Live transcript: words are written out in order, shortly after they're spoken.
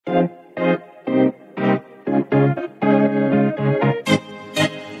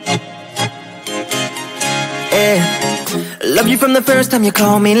Loved you from the first time you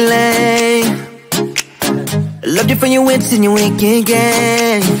called me lame. Loved you for your wits and your wicked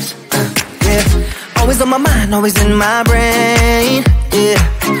games. Yeah, always on my mind, always in my brain. Yeah,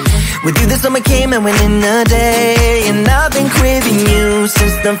 with you the summer came and went in a day. And I've been craving you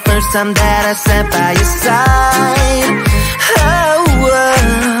since the first time that I sat by your side.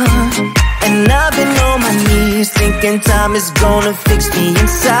 And I've been on my knees thinking time is gonna fix me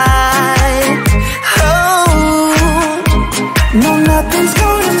inside. No, nothing's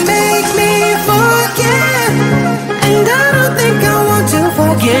gonna make me forget. And I don't think I want to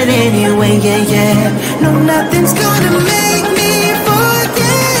forget anyway, yeah, yeah. No, nothing's gonna make me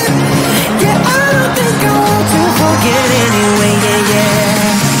forget. Yeah, I don't think I want to forget anyway, yeah, yeah.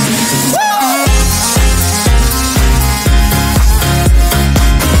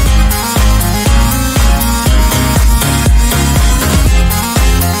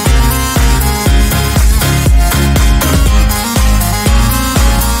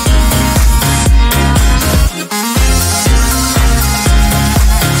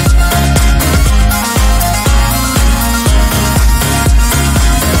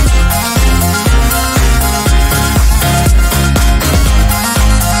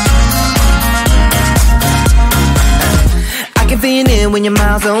 When you're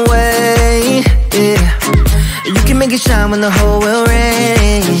miles away, yeah, you can make it shine when the whole world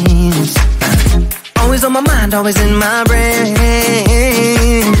rains. Always on my mind, always in my brain.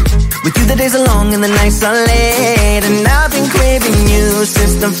 With you the days are long and the nights are late. And I've been craving you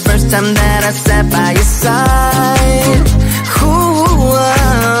since the first time that I sat by your side. Ooh,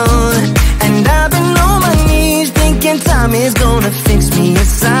 and I've been on my knees thinking time is gonna fix me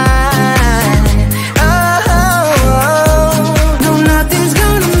inside.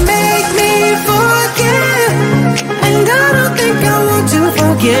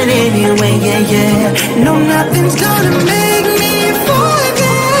 Forget anyway, yeah, yeah. No, nothing's gonna make me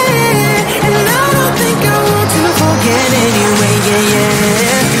forget. And I don't think I want to forget anyway, yeah, yeah.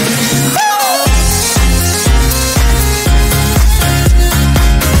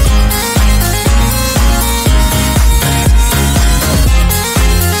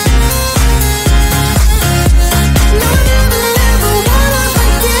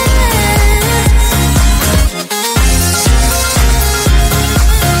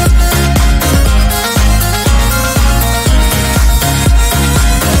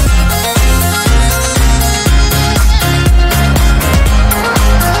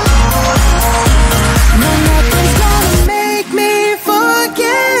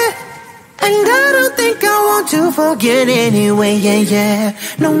 Forget anyway, yeah, yeah.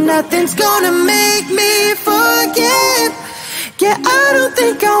 No, nothing's gonna make me forget. Yeah, I don't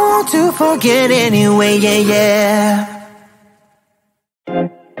think I want to forget anyway, yeah, yeah.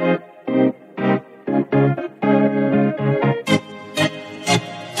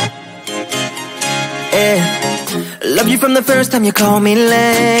 Loved you from the first time you called me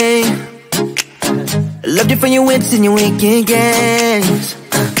lame. Loved you for your wits and your wicked games.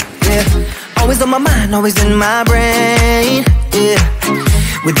 Yeah, always on my mind, always in my brain. Yeah,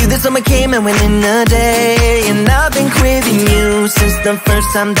 with you the summer came and went in a day. And I've been craving you since the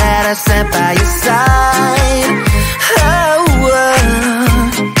first time that I sat by your side.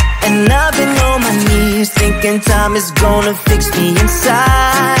 And I've been on my knees thinking time is gonna fix me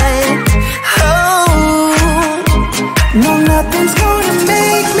inside. No, nothing's gonna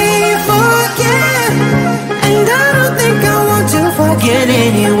make me forget. And I don't think I want to forget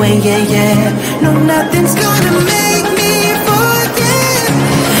anyway, yeah, yeah. No, nothing's gonna make me forget.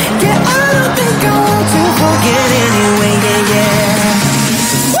 Yeah, I don't think I want to forget anyway, yeah, yeah.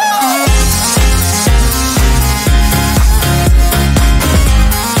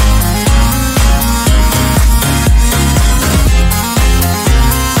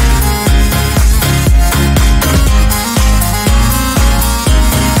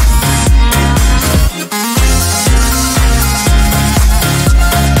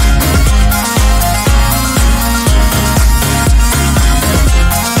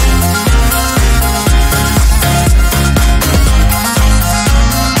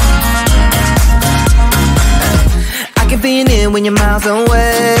 When you're miles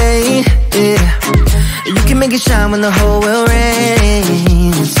away, yeah, you can make it shine when the whole world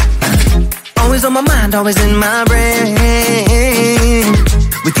rains. Always on my mind, always in my brain.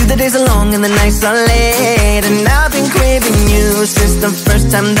 With you the days are long and the nights are late. And I've been craving you since the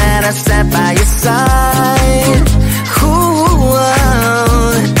first time that I sat by your side. Ooh,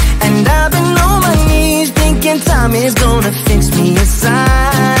 and I've been on my knees thinking time is gonna fix me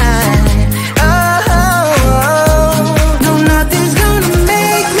inside.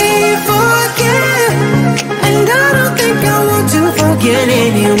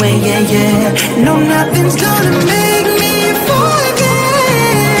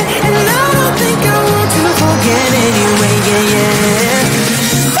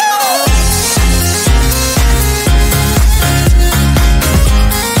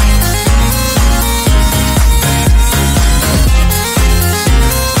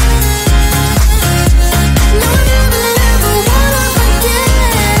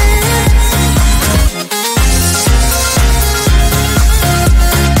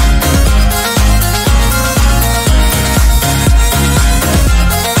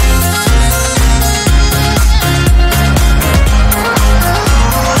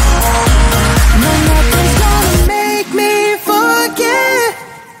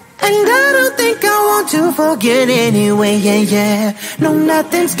 forget anyway, yeah, yeah. No,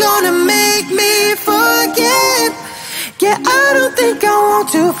 nothing's gonna make me forget. Yeah, I don't think I want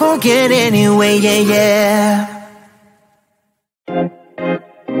to forget anyway, yeah, yeah.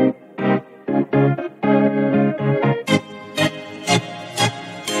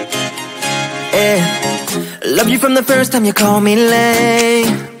 Loved you from the first time you called me late.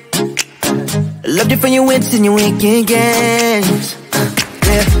 Loved you for your wits and your wicked games.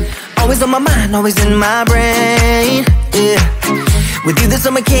 Yeah, always on my mind, always in my brain. Yeah, with you the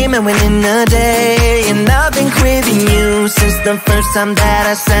summer came and went in a day. And I've been craving you since the first time that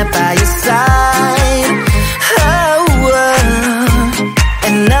I sat by your side.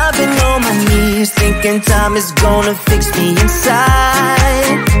 And I've been on my knees thinking time is gonna fix me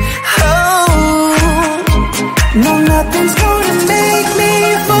inside. No, nothing's gonna make me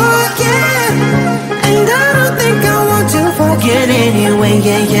forget. And I don't think I want to forget anyway,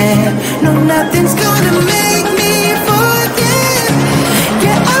 yeah, yeah. No, nothing's gonna make me forget.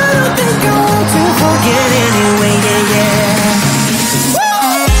 Yeah, I don't think I want to forget anyway, yeah, yeah.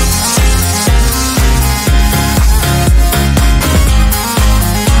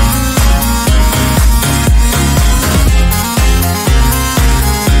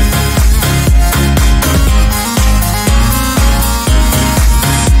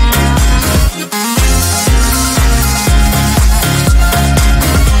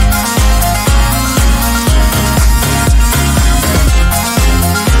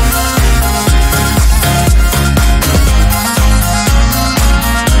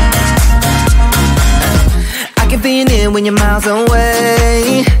 When you're miles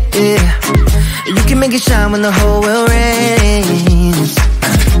away, yeah, you can make it shine when the whole world rains.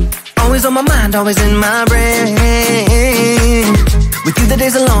 Always on my mind, always in my brain. With you the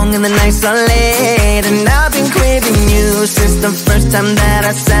days are long and the nights are late. And I've been craving you since the first time that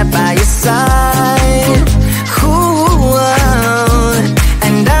I sat by your side. Ooh,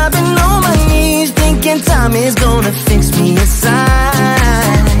 and I've been on my knees thinking time is gonna fix me inside.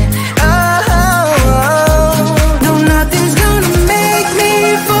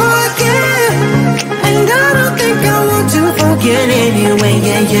 Forget anyway,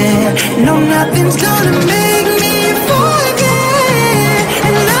 yeah, yeah. No, nothing's gonna make me forget.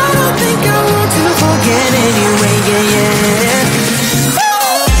 And I don't think I want to forget anyway, yeah, yeah.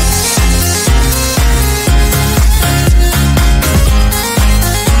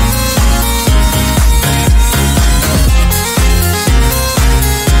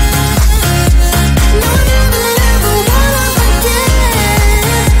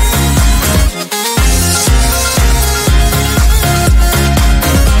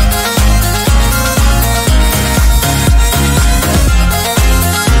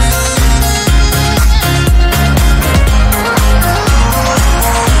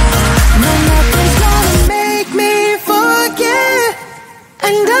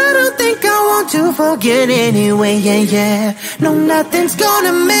 Forget anyway, yeah, yeah. No, nothing's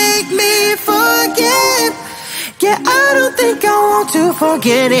gonna make me forget. Yeah, I don't think I want to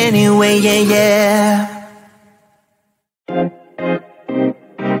forget anyway, yeah, yeah.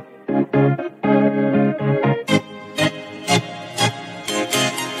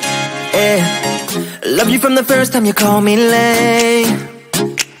 Loved you from the first time you called me late.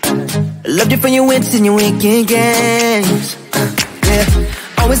 Loved you for your wits and your wicked games. Yeah,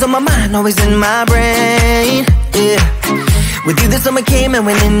 always on my mind, always in my brain. Yeah, with you the summer came and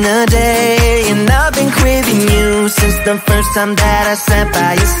went in a day. And I've been craving you since the first time that I sat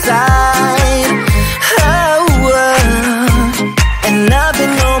by your side. And I've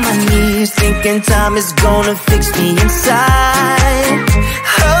been on my knees thinking time is gonna fix me inside.